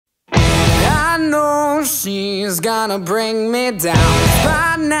know she's gonna bring me down.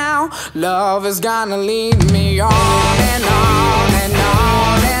 By now, love is gonna lead me on and on and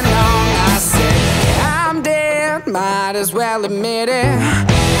on and on. I said, I'm dead, might as well admit it.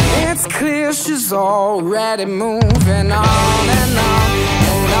 It's clear she's already moving on and on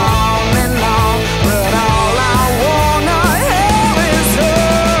and on and on. But all I wanna have is her.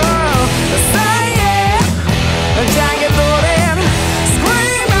 Say yeah, jagged Thorton,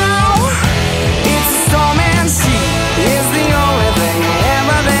 scream out. It's a storm and she is the only thing I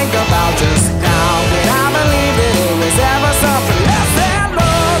ever think about just now. But I believe that it was ever something less than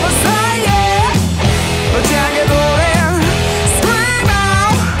love. Say yeah, jagged Thorton, scream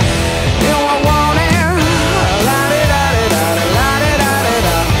out. You know I want it. La-di-da-di-da-da,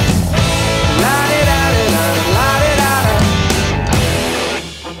 la-di-da-di-da, la-di-da-di-da, la-di-da-da.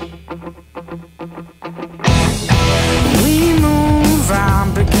 We move, I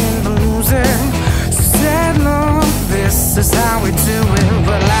begin to lose it. So said, look, this is how we do it.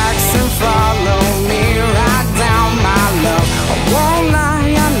 Relax and follow me right down, my love. I won't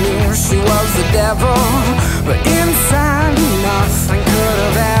lie, I knew she was the devil, but inside nothing could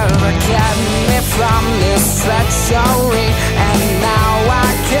have ever kept me from this treachery. And now I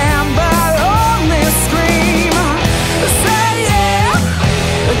can but only scream. Say yeah,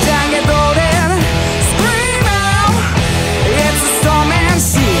 jagged Thorton, scream out. It's a storm and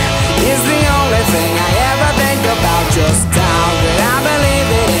she is the only thing I ever think about just now. But I believe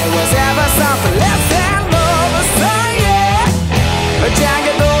that it was ever something less than love. Say yeah,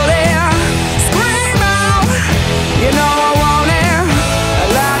 jagged Thorton, scream out. You know I want it.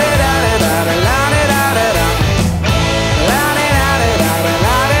 La-di-da-di-da-da, la-di-da-di-da, la-di-da-di-da-da,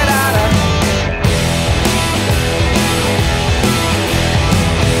 la-di-da-da.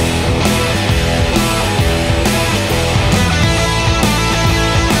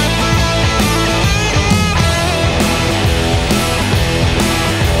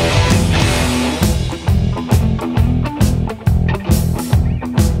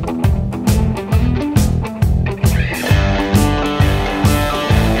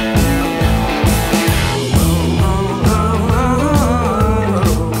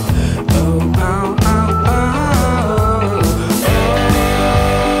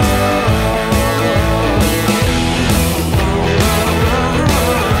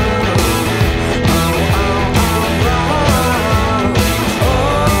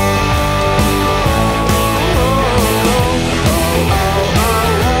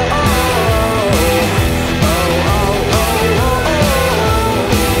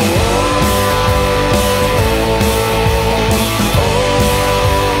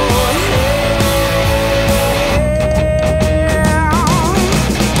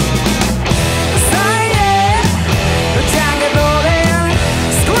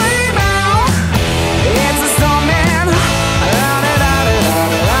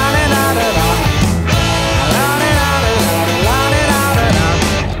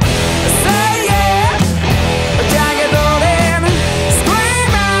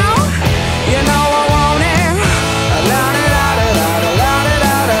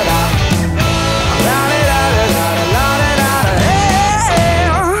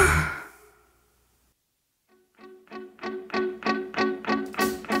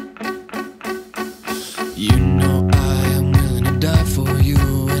 You know I am willing to die for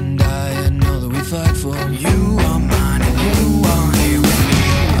you, and I know that we fight for you. Are mine and you are here with me.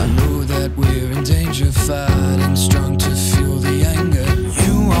 I know that we're in danger, fighting strong to fuel the anger.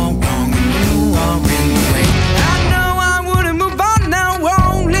 You are wrong and you are in the way. I know I wouldn't move on now,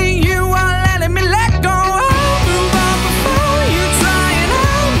 only you are letting me let go. I'll move on before you try, and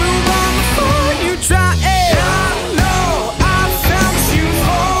I'll move on before you try. I know I felt you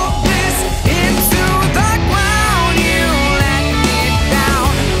hold this into the ground. You let me down.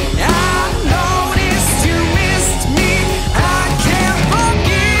 I noticed you missed me. I can't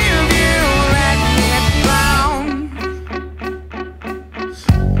forgive you. Let me drown.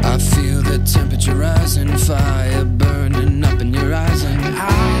 I feel the temperature rising, fire burning up in your eyes, and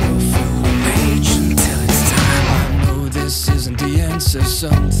I'll feel the rage until it's time. I know this isn't the answer.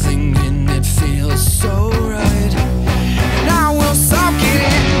 Something in it feels so right. And I will soak it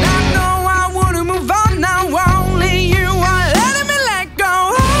in. I know I wouldn't move on now, only you are letting me let go.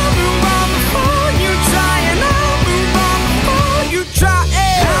 I'll move on before you try, and I'll move on before you try.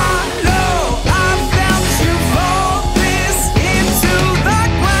 I know I felt you hold this into the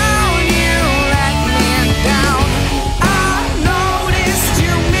ground. You let me down. I noticed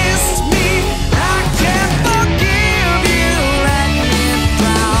you missed me. I can't forgive you. Let me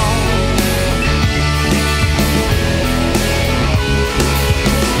drown.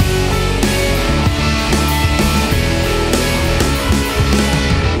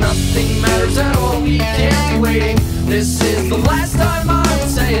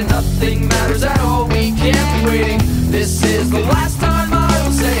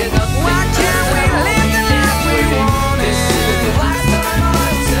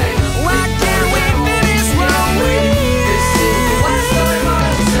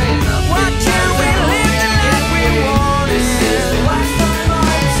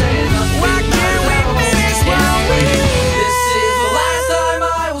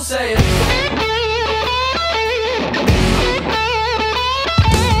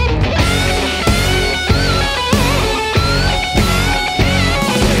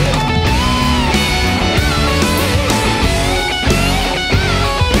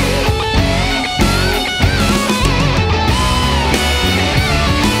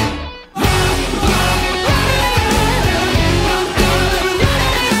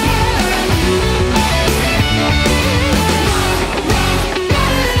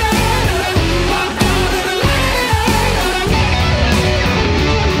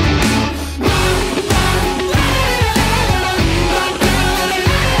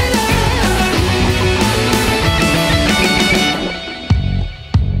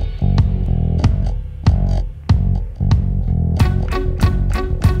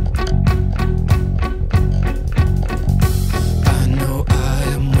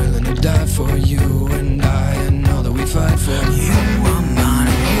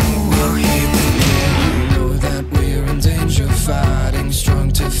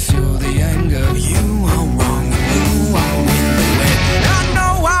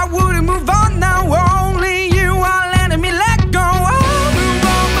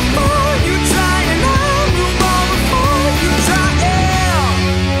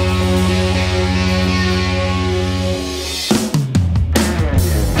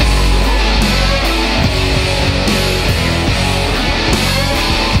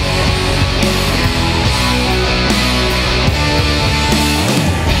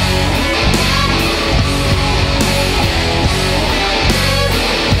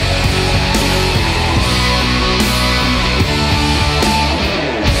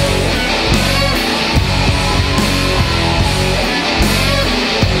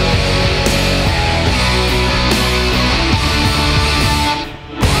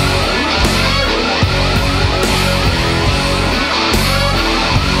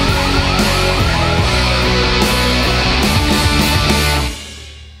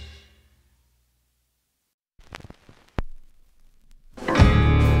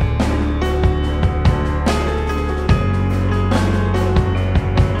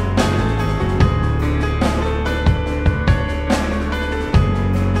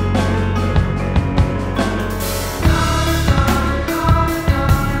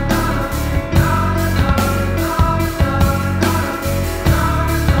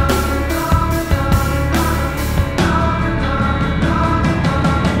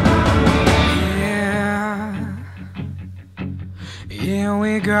 Here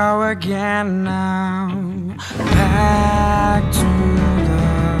we go again now, back to the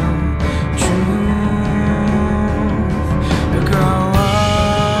truth. Go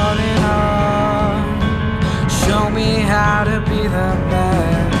on and on, show me how to be the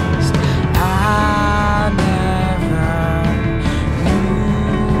best I never knew.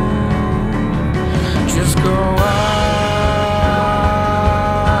 Just go on.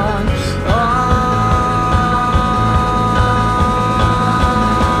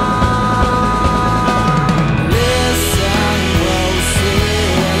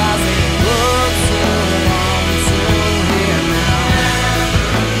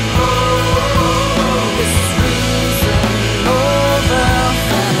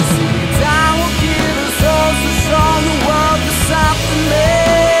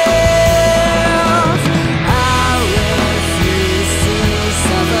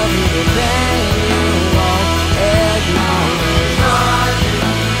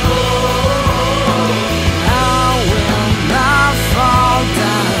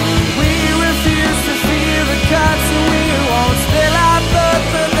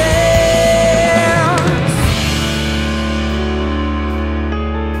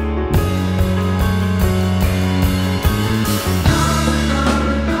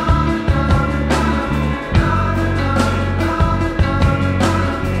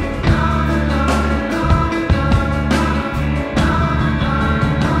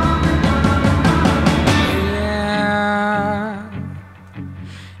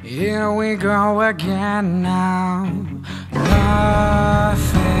 Here we go again now. Love